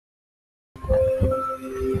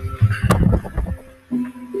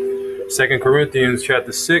Second Corinthians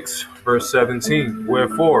chapter 6, verse 17.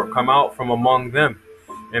 Wherefore, come out from among them,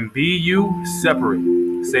 and be you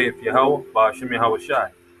separate, saith Yahweh, Ba'ashem Yahweh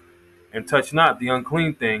Shai, and touch not the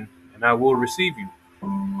unclean thing, and I will receive you.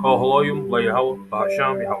 Kol Haloyim, La Yahweh,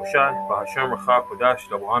 Ba'ashem Yahweh Shai, Ba'ashem Rachak Kodash,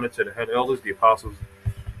 double honor to the head elders, the apostles,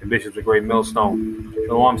 and bishops of Great Millstone.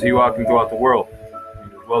 Shalom to you walking throughout the world,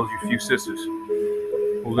 as well as you few sisters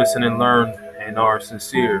who listen and learn and are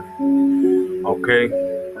sincere. Okay.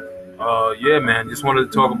 Yeah, man, just wanted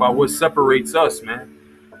to talk about what separates us, man.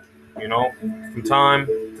 You know, from time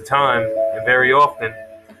to time, and very often,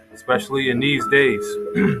 especially in these days,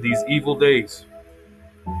 these evil days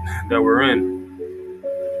that we're in.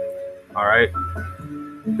 All right.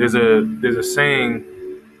 There's a saying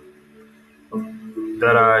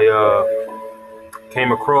that I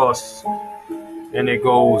came across, and it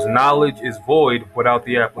goes, knowledge is void without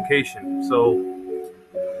the application. So,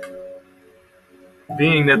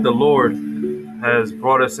 being that the Lord has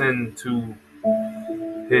brought us into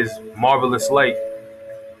his marvelous light,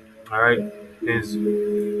 all right, his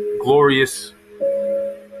glorious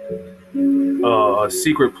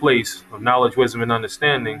secret place of knowledge, wisdom, and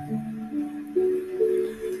understanding,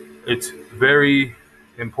 it's very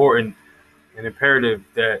important and imperative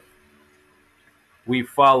that we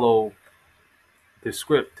follow the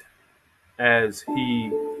script as he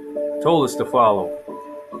told us to follow.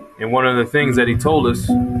 And one of the things that he told us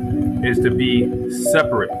is to be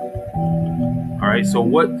separate. All right. So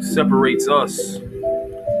what separates us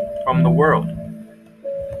from the world?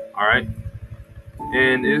 All right.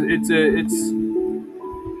 And it's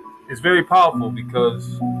very powerful,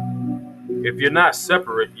 because if you're not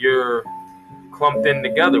separate, you're clumped in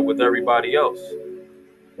together with everybody else.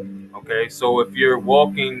 Okay. So if you're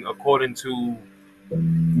walking according to,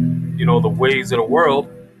 the ways of the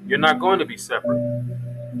world, you're not going to be separate.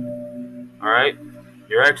 All right.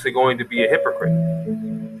 You're actually going to be a hypocrite.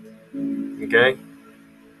 Okay.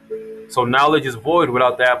 So knowledge is void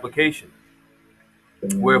without the application.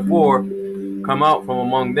 Wherefore, come out from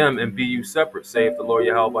among them and be you separate, saith the Lord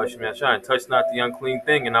Yahweh Ba'ashem Yahweh Shai, and touch not the unclean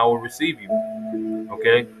thing, and I will receive you.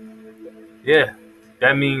 Okay. Yeah.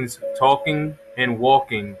 That means talking and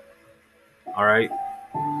walking. All right.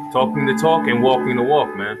 Talking the talk and walking the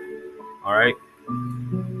walk, man. All right.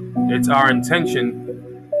 It's our intention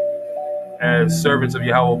as servants of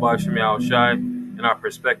Yahweh Ba'ashem Yahweh Shai in our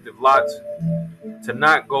respective lots to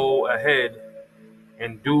not go ahead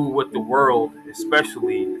and do what the world,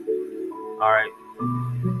 especially, all right,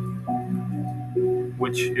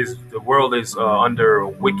 which is the world is under a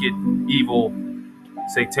wicked, evil,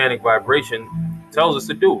 satanic vibration, tells us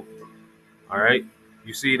to do. All right.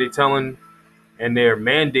 You see, they're telling and they're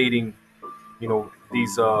mandating,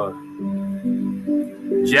 these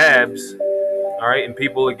jabs. All right. And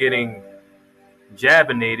people are getting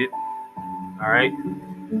jabinated. All right.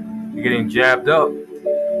 You're getting jabbed up.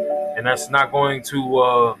 And that's not going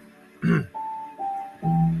to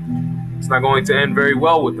it's not going to end very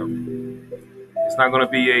well with them. It's not going to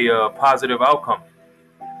be a positive outcome.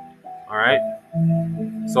 All right.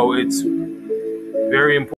 So it's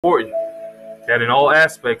very important that in all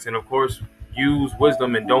aspects, and of course, use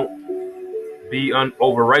wisdom and don't be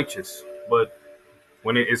over righteous. But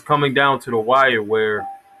when it is coming down to the wire, where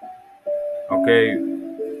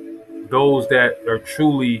those that are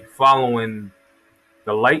truly following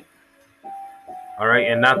the light, all right,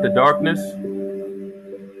 and not the darkness,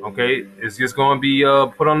 it's just going to be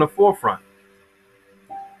put on the forefront.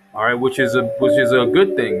 All right, which is a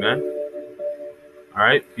good thing, man. All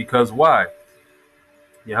right, because why?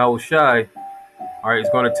 Yahweh Shai, all right, is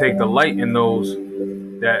going to take the light in those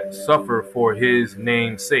that suffer for his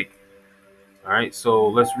name's sake. All right, so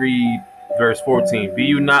let's read verse 14. Be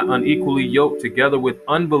you not unequally yoked together with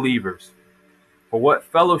unbelievers. For what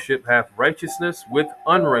fellowship hath righteousness with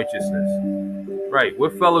unrighteousness? Right,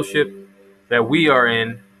 what fellowship that we are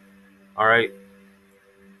in, all right,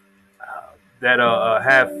 that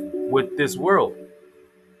have with this world.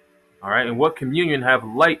 All right, and what communion have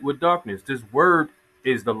light with darkness? This word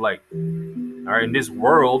is the light. All right, and this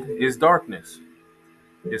world is darkness.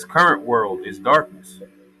 This current world is darkness,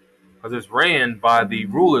 because it's ran by the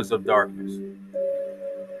rulers of darkness.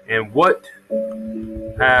 And what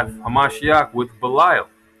hath Hamashiach with Belial?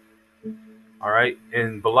 All right,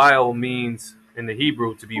 and Belial means in the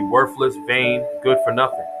Hebrew to be worthless, vain, good for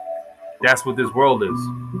nothing. That's what this world is.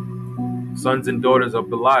 Sons and daughters of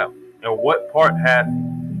Belial. And what part hath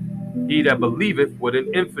he that believeth with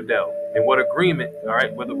an infidel? And what agreement, all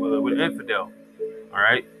right, with an infidel? All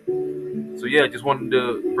right. So yeah, just wanted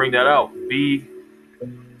to bring that out. Be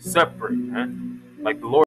separate, man. Like the Lord